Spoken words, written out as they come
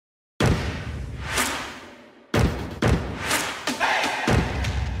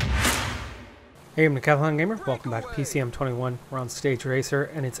Hey, I'm Decathlon Gamer. Welcome back to PCM21. We're on Stage Racer,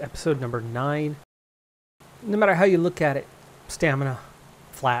 and it's episode number 9. No matter how you look at it, stamina,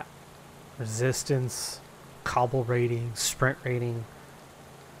 flat, resistance, cobble rating, sprint rating,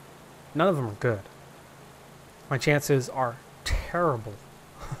 none of them are good. My chances are terrible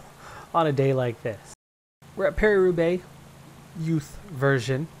on a day like this. We're at Paris-Roubaix youth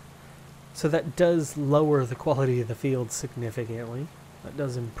version, so that does lower the quality of the field significantly. That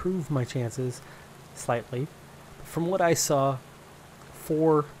does improve my chances slightly. From what I saw,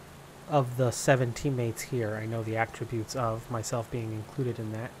 4 of the 7 teammates here, I know the attributes of, myself being included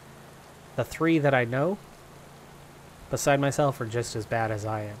in that. The 3 that I know, beside myself, are just as bad as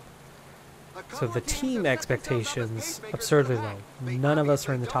I am. So the team expectations, absurdly low. None of us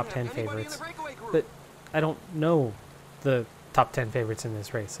are in the top 10 favorites. But I don't know the top 10 favorites in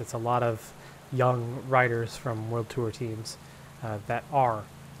this race. It's a lot of young riders from World Tour teams that are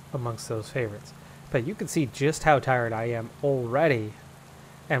amongst those favorites. But you can see just how tired I am already,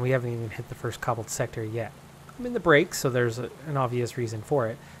 and we haven't even hit the first cobbled sector yet. I'm in the break, so there's an obvious reason for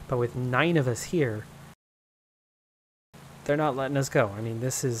it, but with 9 of us here, they're not letting us go. I mean,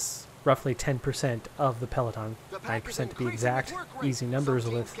 this is roughly 10% of the peloton, 9% to be exact. Easy numbers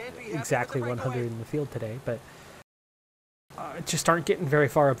with exactly 100 in the field today, but just aren't getting very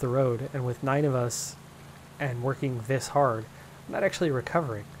far up the road, and with 9 of us and working this hard, I'm not actually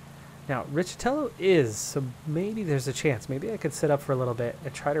recovering. Now, Riccitello is, so maybe there's a chance. Maybe I could sit up for a little bit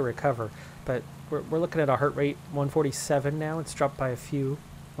and try to recover, but we're looking at a heart rate 147 now. It's dropped by a few,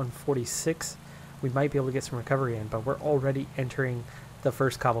 146. We might be able to get some recovery in, but we're already entering the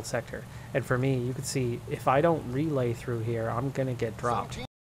first cobbled sector. And for me, you can see, if I don't relay through here, I'm going to get dropped.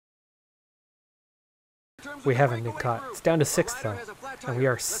 We haven't been caught. It's down to 6th, though, and we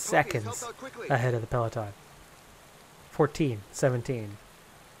are seconds ahead of the peloton. 14, 17.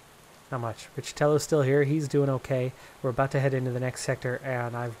 Not much. Riccitello's still here. He's doing okay. We're about to head into the next sector,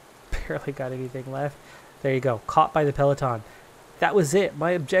 and I've barely got anything left. There you go. Caught by the peloton. That was it.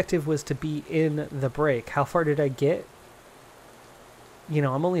 My objective was to be in the break. How far did I get? You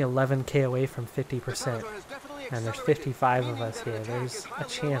know, I'm only 11k away from 50%, and there's 55 of us here. There's a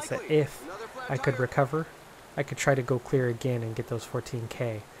chance that if I could recover, I could try to go clear again and get those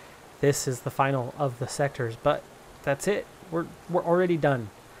 14k. This is the final of the sectors, but that's it. We're already done.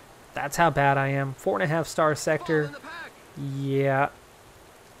 That's how bad I am. 4.5-star sector. Yeah.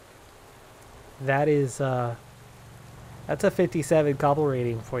 That is, that's a 57 cobble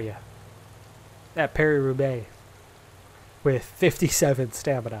rating for you. At Paris-Roubaix. With 57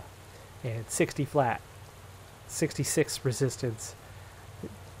 stamina. And 60 flat. 66 resistance.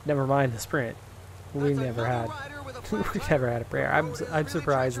 Never mind the sprint. We never had a prayer. I'm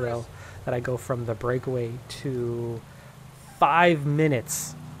surprised, though, that I go from the breakaway to 5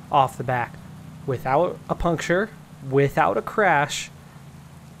 minutes off the back without a puncture, without a crash,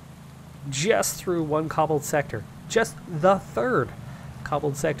 just through one cobbled sector. Just the 3rd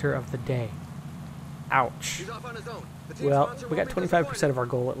cobbled sector of the day. Ouch. Well, we got 25% of our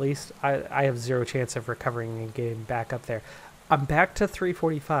goal at least. I have 0 chance of recovering and getting back up there. I'm back to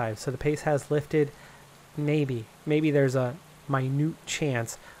 345, so the pace has lifted. Maybe there's a minute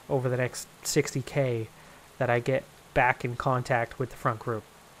chance over the next 60k that I get back in contact with the front group.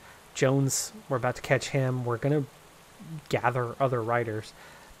 Jones, we're about to catch him. We're going to gather other riders.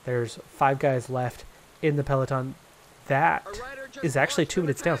 There's 5 guys left in the peloton. That is actually 2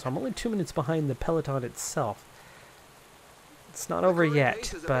 minutes down, so I'm only 2 minutes behind the peloton itself. It's not over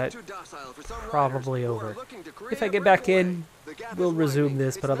yet, but probably over. If I get back in, we'll resume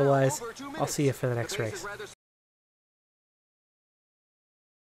this, but otherwise, I'll see you for the next race.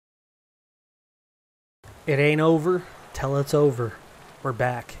 It ain't over till it's over. We're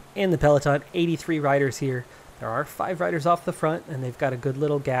back in the peloton. 83 riders here. There are 5 riders off the front, and they've got a good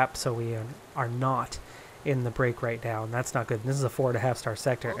little gap, so we are not in the break right now, and that's not good. This is a 4.5-star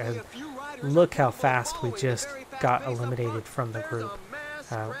sector, and look how fast we just got eliminated from the group.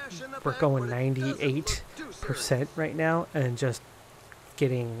 We're going 98% right now, and just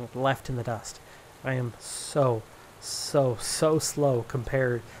getting left in the dust. I am so slow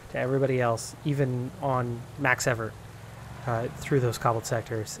compared to everybody else, even on max effort. Through those cobbled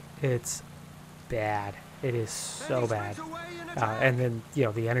sectors. It's bad. It is so bad. And then, you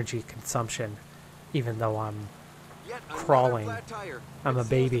know, the energy consumption, even though I'm crawling, I'm a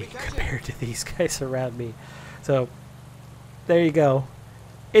baby compared to these guys around me. So, there you go.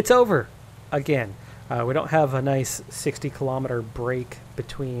 It's over again. We don't have a nice 60-kilometer break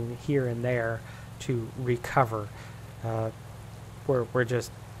between here and there to recover. We're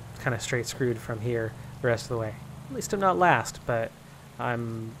just kind of straight screwed from here the rest of the way. At least I'm not last, but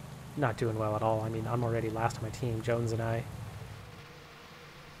I'm not doing well at all. I mean, I'm already last on my team, Jones and I.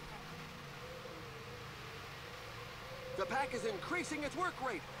 The pack is increasing its work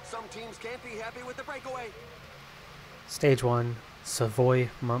rate. Some teams can't be happy with the breakaway. Stage 1, Savoie,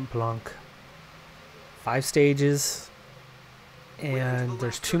 Mont-Blanc. 5 stages, and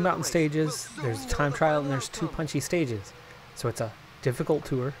there's 2 mountain stages, there's a time trial, and there's 2 punchy stages. So it's a difficult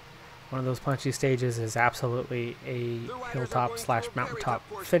tour. One of those punchy stages is absolutely a hilltop / mountaintop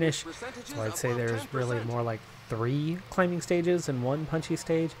finish. So I'd say there's really more like 3 climbing stages and 1 punchy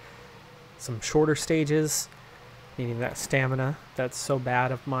stage. Some shorter stages, meaning that stamina that's so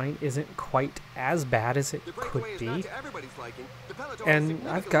bad of mine isn't quite as bad as it could be. And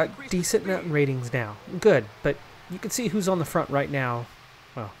I've got decent mountain ratings now. Good, but you can see who's on the front right now.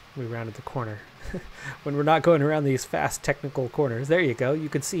 Well, we rounded the corner. When we're not going around these fast technical corners, there you go. You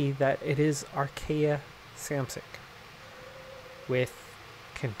can see that it is Arkea Samsic with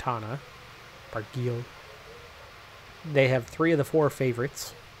Quintana, Barguil. They have 3 of the 4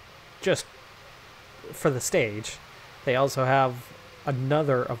 favorites just for the stage. They also have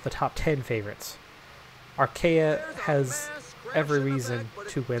another of the top 10 favorites. Arkea has every reason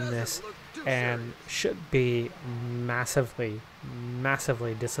to win this and should be massively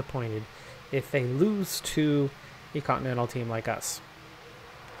disappointed if they lose to a continental team like us.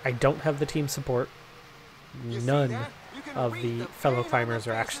 I don't have the team support. None of the fellow climbers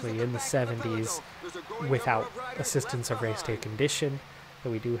are actually in the 70s without assistance of race day condition,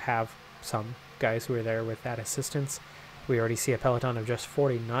 but we do have some guys who are there with that assistance. We already see a peloton of just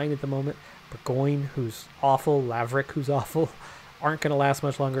 49 at the moment. Burgoyne, who's awful, Laverick, who's awful, aren't going to last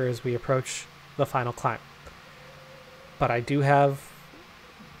much longer as we approach the final climb. But I do have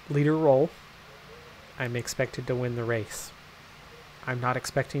leader role. I'm expected to win the race. I'm not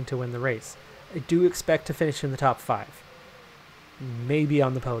expecting to win the race. I do expect to finish in the top 5. Maybe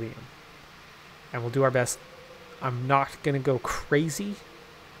on the podium. And we'll do our best. I'm not going to go crazy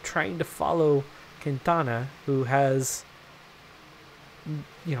trying to follow Quintana, who has,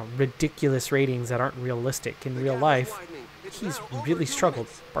 you know, ridiculous ratings that aren't realistic in real life. He's really struggled.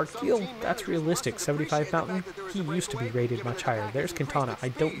 Barguil, that's realistic. 75 mountain, he used to be rated much higher. There's Quintana. I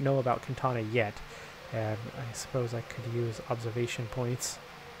don't know about Quintana yet, and I suppose I could use observation points.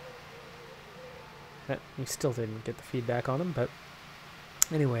 We still didn't get the feedback on him, but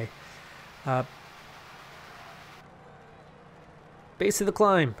anyway. Base of the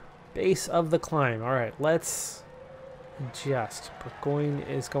climb. Base of the climb. All right, let's adjust. Burgoyne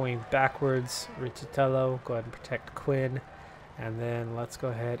is going backwards. Riccitello, go ahead and protect Quinn. And then let's go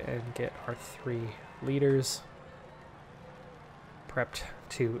ahead and get our 3 leaders prepped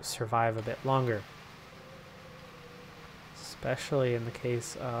to survive a bit longer. Especially in the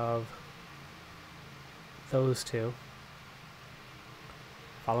case of those 2.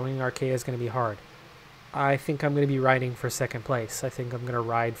 Following Arkea is going to be hard. I think I'm going to be riding for 2nd place. I think I'm going to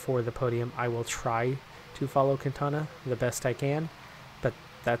ride for the podium. I will try to follow Quintana the best I can, but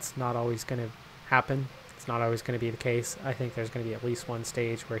that's not always going to happen. It's not always going to be the case. I think there's going to be at least one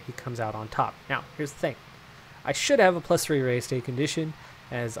stage where he comes out on top. Now, here's the thing. I should have a +3 race day condition,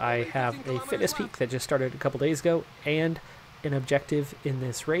 as I have a fitness peak that just started a couple days ago and an objective in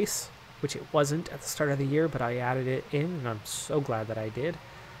this race, which it wasn't at the start of the year, but I added it in, and I'm so glad that I did.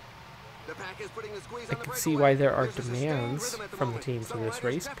 I can see why there are demands from the team for this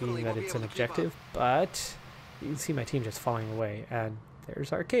race, being that it's an objective, but you can see my team just falling away. And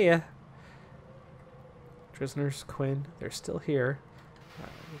there's Arkea. Drisner's, Quinn, they're still here.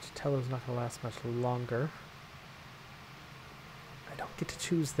 Riccitello's not going to last much longer. I don't get to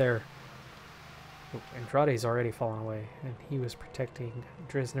choose their... Oh, Andrade's already fallen away, and he was protecting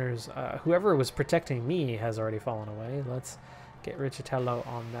Drisner's. Whoever was protecting me has already fallen away. Let's get Riccitello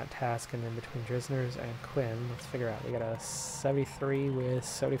on that task, and then between Drisner's and Quinn, let's figure out. We got a 73 with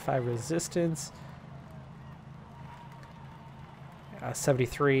 75 resistance.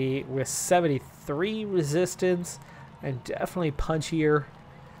 73 with 73 resistance, and definitely punchier.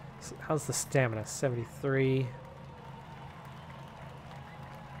 How's the stamina? 73.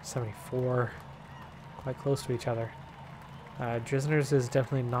 74. Quite close to each other. Drisner's is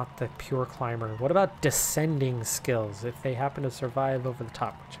definitely not the pure climber. What about descending skills? If they happen to survive over the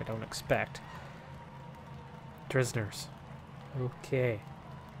top, which I don't expect. Drisner's. Okay.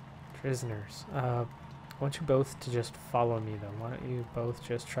 Drisner's. I want you both to just follow me, though. Why don't you both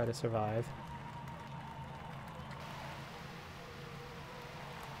just try to survive?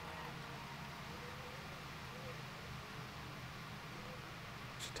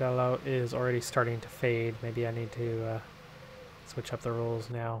 Riccitello is already starting to fade. Maybe I need to switch up the rules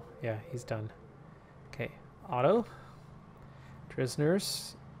now. Yeah, he's done. Okay, auto.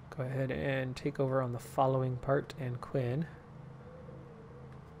 Drisner's Go ahead and take over on the following part, and Quinn.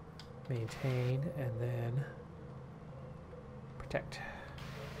 Maintain, and then protect.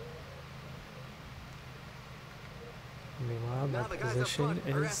 Meanwhile, my position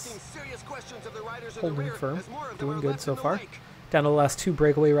is holding firm. Doing good so far. Down to the last two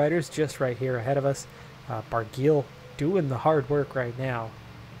breakaway riders, just right here ahead of us. Barguil doing the hard work right now.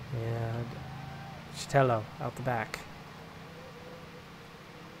 And Chitello out the back.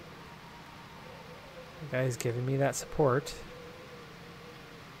 The guy's giving me that support.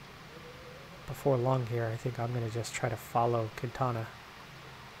 Before long here, I think I'm going to just try to follow Quintana.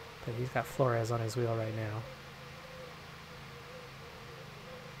 But he's got Flores on his wheel right now.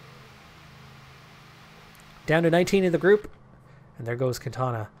 Down to 19 in the group. And there goes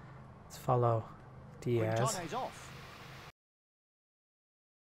Quintana. Let's follow Diaz. Quintana's off.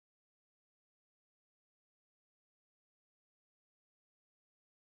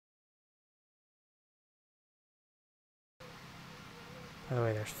 By the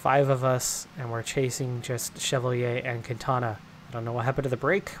way, there's 5 of us, and we're chasing just Chevalier and Quintana. I don't know what happened to the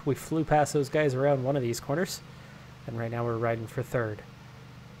break. We flew past those guys around one of these corners, and right now we're riding for third.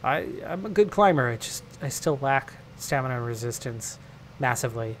 I'm a good climber. I still lack stamina and resistance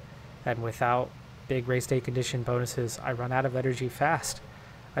massively, and without big race day condition bonuses, I run out of energy fast.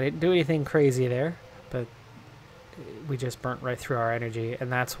 I didn't do anything crazy there, but we just burnt right through our energy,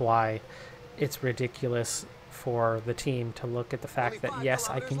 and that's why it's ridiculous for the team to look at the fact that, yes,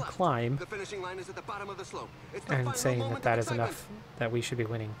 I can climb, and saying that that is enough, that we should be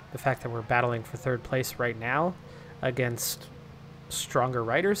winning. The fact that we're battling for third place right now against stronger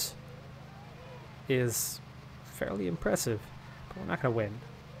riders is fairly impressive, but we're not going to win.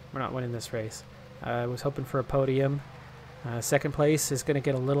 We're not winning this race. I was hoping for a podium. Second place is going to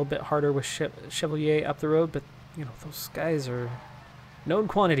get a little bit harder with Chevalier up the road, but you know, those guys are known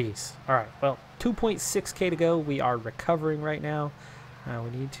quantities. All right, well, 2.6k to go. We are recovering right now. We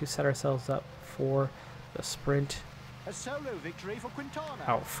need to set ourselves up for the sprint. A solo victory for Quintana.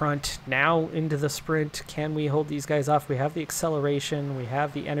 Out front, now into the sprint. Can we hold these guys off? We have the acceleration. We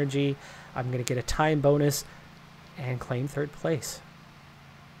have the energy. I'm going to get a time bonus and claim third place.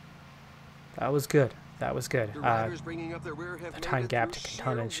 That was good. That was good. The time gap to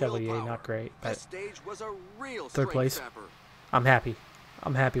Quintana and Chevalier, not great, but third place, I'm happy.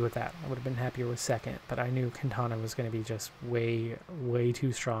 I'm happy with that. I would have been happier with second, but I knew Quintana was going to be just way, way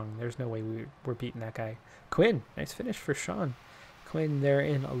too strong. There's no way we were beating that guy. Quinn, nice finish for Sean. Quinn there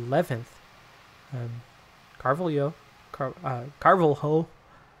in 11th. Carvalho,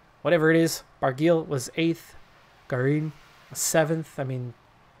 whatever it is. Barguil was 8th. Garin was 7th. I mean,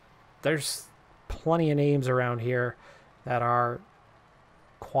 there's plenty of names around here that are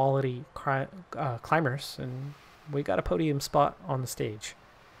quality climbers, and we got a podium spot on the stage.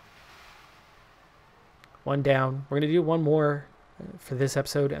 One down. We're going to do one more for this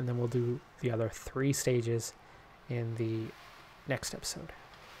episode, and then we'll do the other 3 stages in the next episode.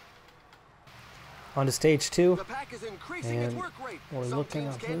 On to stage 2, and we're looking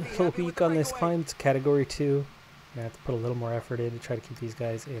a little weak on this climb. It's category 2. I have to put a little more effort in to try to keep these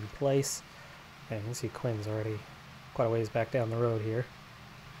guys in place. And you can see Quinn's already quite a ways back down the road here.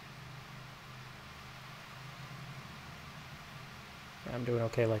 I'm doing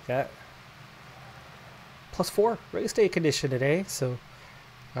okay like that. +4 race day condition today, so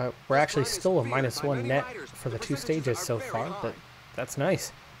we're actually still a -1 net for the 2 stages so far, but that's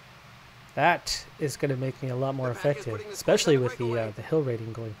nice. That is going to make me a lot more effective, especially with the hill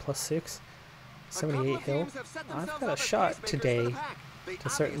rating going +6, 78 hill. I've got a shot today to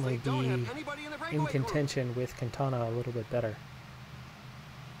certainly be in contention with Quintana a little bit better.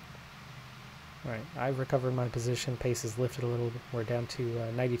 Alright, I've recovered my position. Pace is lifted a little bit. We're down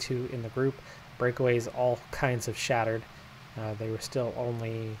to 92 in the group. Breakaways all kinds of shattered. They were still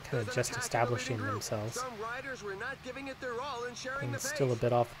only kind of just establishing themselves. And still a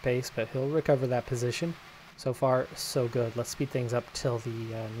bit off the pace, but he'll recover that position. So far, so good. Let's speed things up till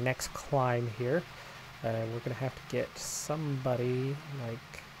the next climb here. We're going to have to get somebody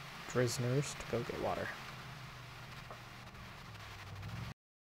like Drisner's to go get water.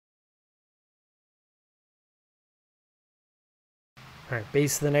 Alright,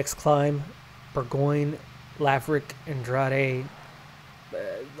 base of the next climb. Burgoyne, Laverick, Andrade.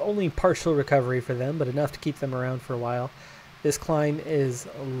 Only partial recovery for them, but enough to keep them around for a while. This climb is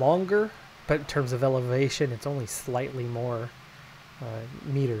longer, but in terms of elevation, it's only slightly more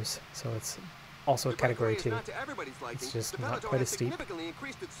meters. So it's also a category 2. It's just not quite as steep.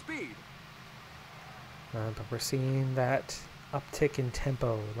 But we're seeing that uptick in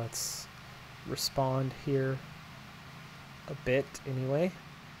tempo. Let's respond here a bit anyway.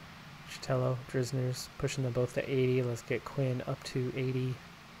 Chitello, Drisner's pushing them both to 80. Let's get Quinn up to 80.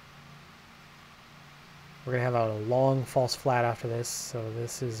 We're going to have a long false flat after this, so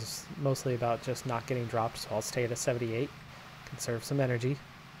this is mostly about just not getting dropped, so I'll stay at a 78. Conserve some energy.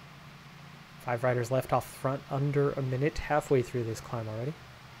 5 riders left off front, under a minute, halfway through this climb already.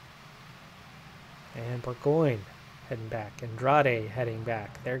 And Burgoyne heading back. Andrade heading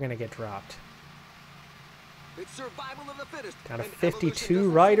back. They're going to get dropped. It's survival of the fittest. Down to and 52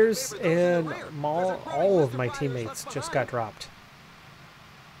 evolution riders, doesn't favor those in and the rear. all of my teammates just got dropped.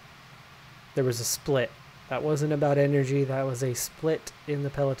 There was a split. That wasn't about energy. That was a split in the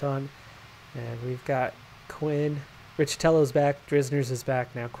peloton. And we've got Quinn. Richitello's back. Drisner's is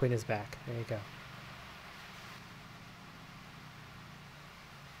back. Now Quinn is back. There you go.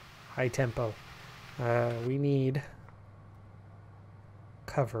 High tempo. We need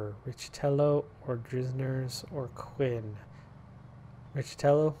cover. Richitello or Drisner's or Quinn.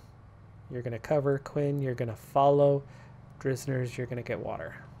 Richitello, you're going to cover. Quinn, you're going to follow. Drisner's, you're going to get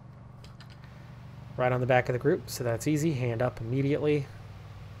water. Right on the back of the group, so that's easy. Hand up immediately.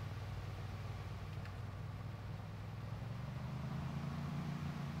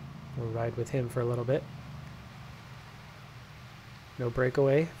 We'll ride with him for a little bit. No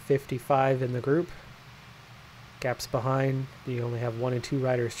breakaway. 55 in the group. Gaps behind. You only have 1 and 2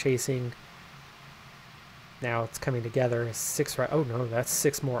 riders chasing. Now it's coming together. 6 oh no, that's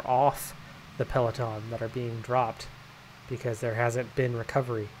 6 more off the peloton that are being dropped because there hasn't been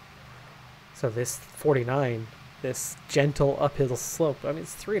recovery. So this 49, this gentle uphill slope, I mean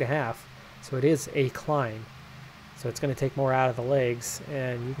it's 3.5, so it is a climb. So it's going to take more out of the legs,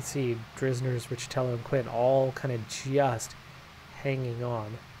 and you can see Drisner's, Richitello, and Quinn all kind of just hanging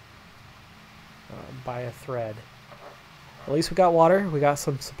on by a thread. At least we got water. We got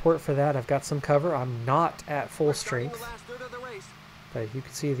some support for that. I've got some cover. I'm not at full strength, but you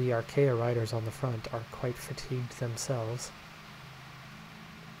can see the Arkea riders on the front are quite fatigued themselves.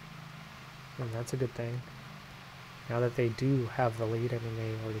 And that's a good thing. Now that they do have the lead, I mean,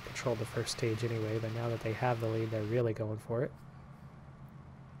 they already controlled the first stage anyway, but now that they have the lead, they're really going for it.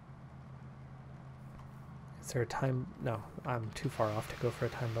 Is there a time? No, I'm too far off to go for a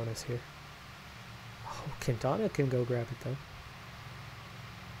time bonus here. Oh, Quintana can go grab it, though.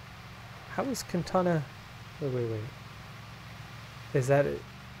 How is Quintana... Wait. Is that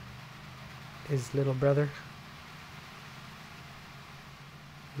his little brother?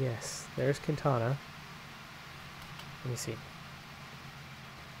 Yes, there's Quintana. Let me see.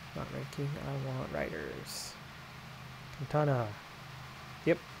 Not ranking. I want riders. Quintana.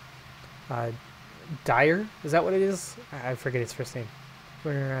 Yep. Dyer? Is that what it is? I forget his first name.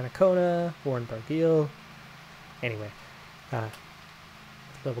 Werner Anacona, Warren Barguil. Anyway.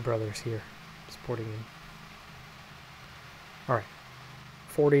 Little brother's here. Supporting him. Alright.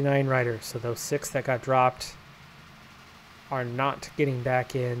 49 riders. So those 6 that got dropped are not getting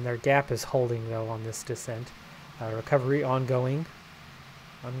back in. Their gap is holding, though, on this descent. Recovery ongoing.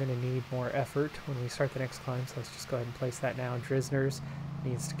 I'm going to need more effort when we start the next climb, so let's just go ahead and place that now. Drisner's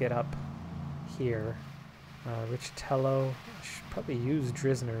needs to get up here. Richitello, I should probably use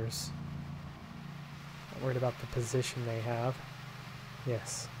Drisner's. Not worried about the position they have.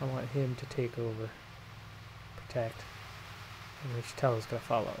 Yes, I want him to take over. Protect. And Richitello's going to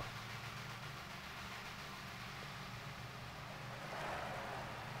follow.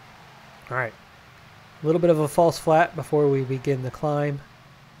 Alright. A little bit of a false flat before we begin the climb.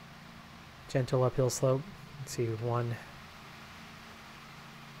 Gentle uphill slope. Let's see, 1.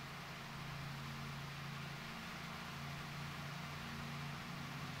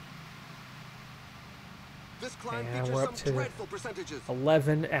 This climb And features we're up some to dreadful percentages.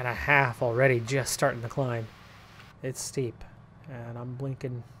 11.5 already, just starting the climb. It's steep, and I'm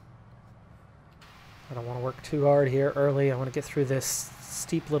blinking. I don't want to work too hard here early. I want to get through this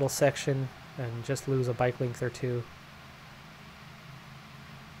steep little section and just lose a bike length or 2.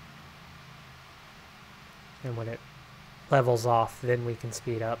 And when it levels off, then we can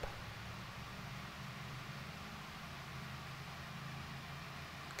speed up.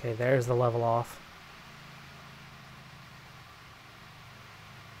 Okay, there's the level off.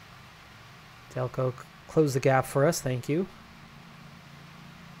 Delco, close the gap for us, thank you.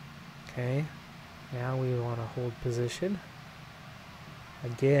 Okay, now we want to hold position.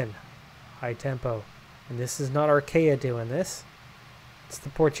 Again, high tempo. And this is not Arkea doing this. It's the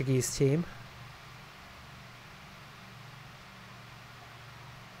Portuguese team.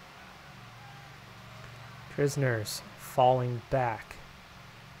 Drisner's falling back.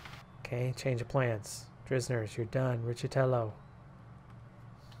 Okay, change of plans. Drisner's, you're done. Richitello,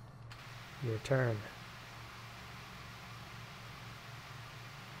 your turn.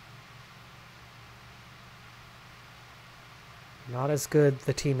 Not as good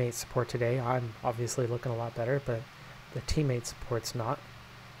the teammate support today. I'm obviously looking a lot better, but the teammate support's not.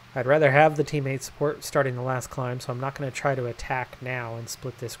 I'd rather have the teammate support starting the last climb, so I'm not going to try to attack now and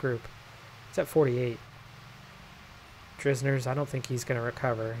split this group. It's at 48. Drisner's, I don't think he's going to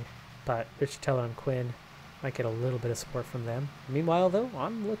recover, but Richatello and Quinn might get a little bit of support from them. Meanwhile, though,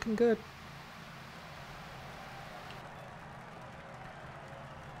 I'm looking good.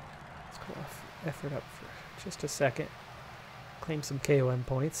 Let's go off effort up for just a second. Claim some KOM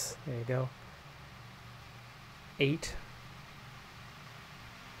points. There you go. 8.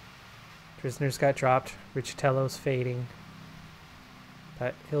 Drisner's got dropped. Richatello's fading.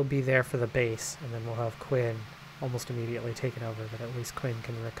 But he'll be there for the base, and then we'll have Quinn almost immediately taken over, but at least Quinn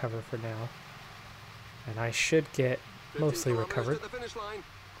can recover for now. And I should get mostly recovered.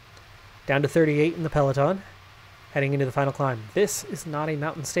 Down to 38 in the peloton, heading into the final climb. This is not a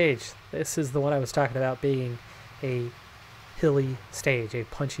mountain stage. This is the one I was talking about being a hilly stage, a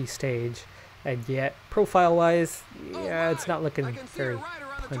punchy stage, and yet profile-wise, yeah, it's not looking very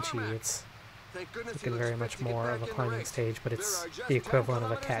punchy. It's looking very much more of a climbing stage, but it's the equivalent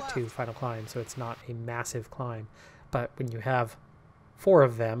of a Cat 2 final climb, so it's not a massive climb. But when you have 4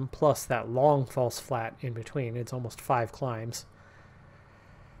 of them, plus that long false flat in between, it's almost 5 climbs.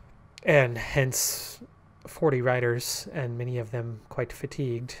 And hence 40 riders, and many of them quite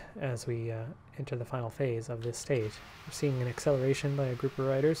fatigued as we enter the final phase of this stage. We're seeing an acceleration by a group of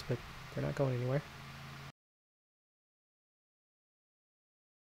riders, but they're not going anywhere.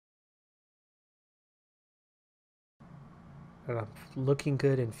 Looking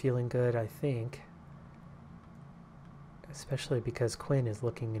good and feeling good, I think. Especially because Quinn is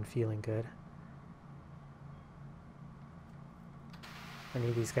looking and feeling good. I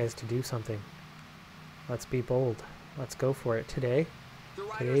need these guys to do something. Let's be bold. Let's go for it today.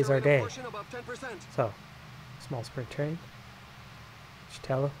 Today's our day. So, small sprint train.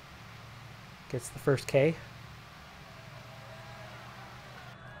 Richatello gets the first K.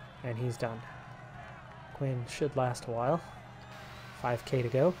 And he's done. Quinn should last a while. 5K to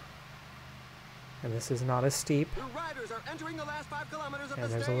go. And this is not as steep.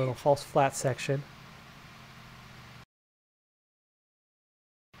 And there's a little false flat section.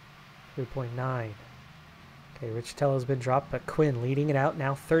 3.9. Okay, Richatello's been dropped, but Quinn leading it out.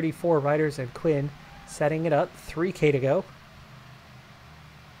 Now 34 riders and Quinn setting it up. 3K to go.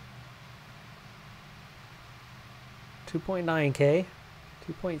 2.9K.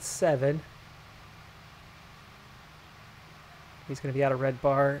 2.7. He's going to be out of red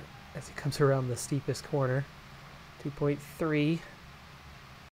bar as he comes around the steepest corner. 2.3.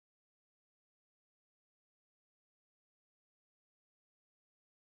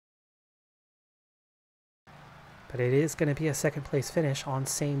 But it is going to be a second place finish on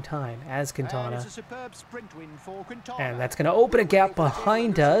same time as Quintana. And that's going to open a gap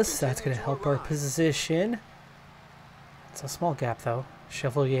behind us. That's going to help our position. It's a small gap though.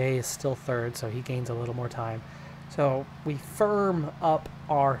 Chevalier is still third, so he gains a little more time. So we firm up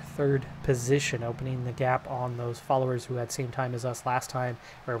our third position, opening the gap on those followers who had same time as us last time,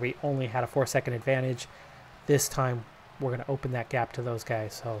 where we only had a 4-second advantage. This time we're going to open that gap to those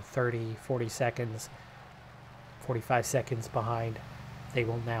guys. So 30, 40 seconds, 45 seconds behind they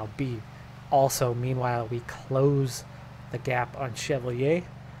will now be. Also, meanwhile, we close the gap on Chevalier,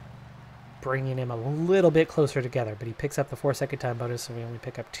 bringing him a little bit closer together, but he picks up the 4-second time bonus, so we only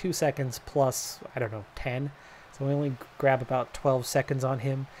pick up 2 seconds plus, I don't know, 10. So we only grab about 12 seconds on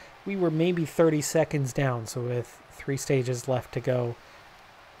him. We were maybe 30 seconds down, so with 3 stages left to go,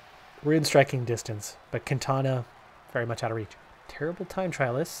 we're in striking distance, but Quintana very much out of reach. Terrible time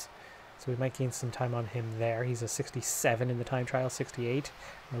trialist, so we might gain some time on him there. He's a 67 in the time trial, 68.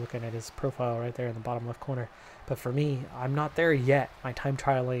 We're looking at his profile right there in the bottom left corner. But for me, I'm not there yet. My time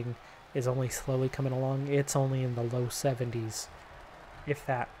trialing is only slowly coming along. It's only in the low 70s, if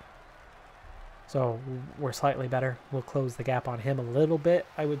that. So we're slightly better. We'll close the gap on him a little bit,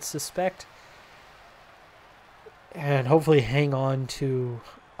 I would suspect. And hopefully hang on to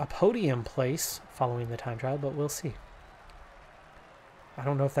a podium place following the time trial, but we'll see. I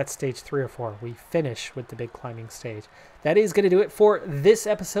don't know if that's stage 3 or 4. We finish with the big climbing stage. That is going to do it for this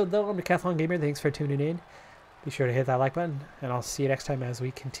episode, though. I'm Decathlon Gamer. Thanks for tuning in. Be sure to hit that like button, and I'll see you next time as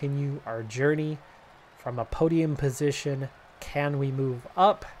we continue our journey from a podium position. Can we move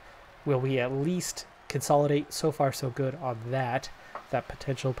up? Will we at least consolidate? So far, so good on that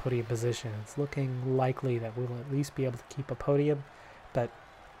potential podium position. It's looking likely that we'll at least be able to keep a podium, but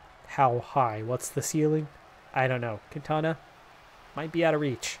how high? What's the ceiling? I don't know. Quintana might be out of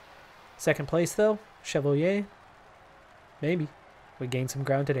reach. Second place, though, Chevalier, maybe. We gained some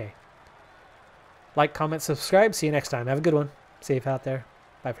ground today. Like, comment, subscribe. See you next time. Have a good one. Safe out there.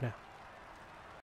 Bye for now.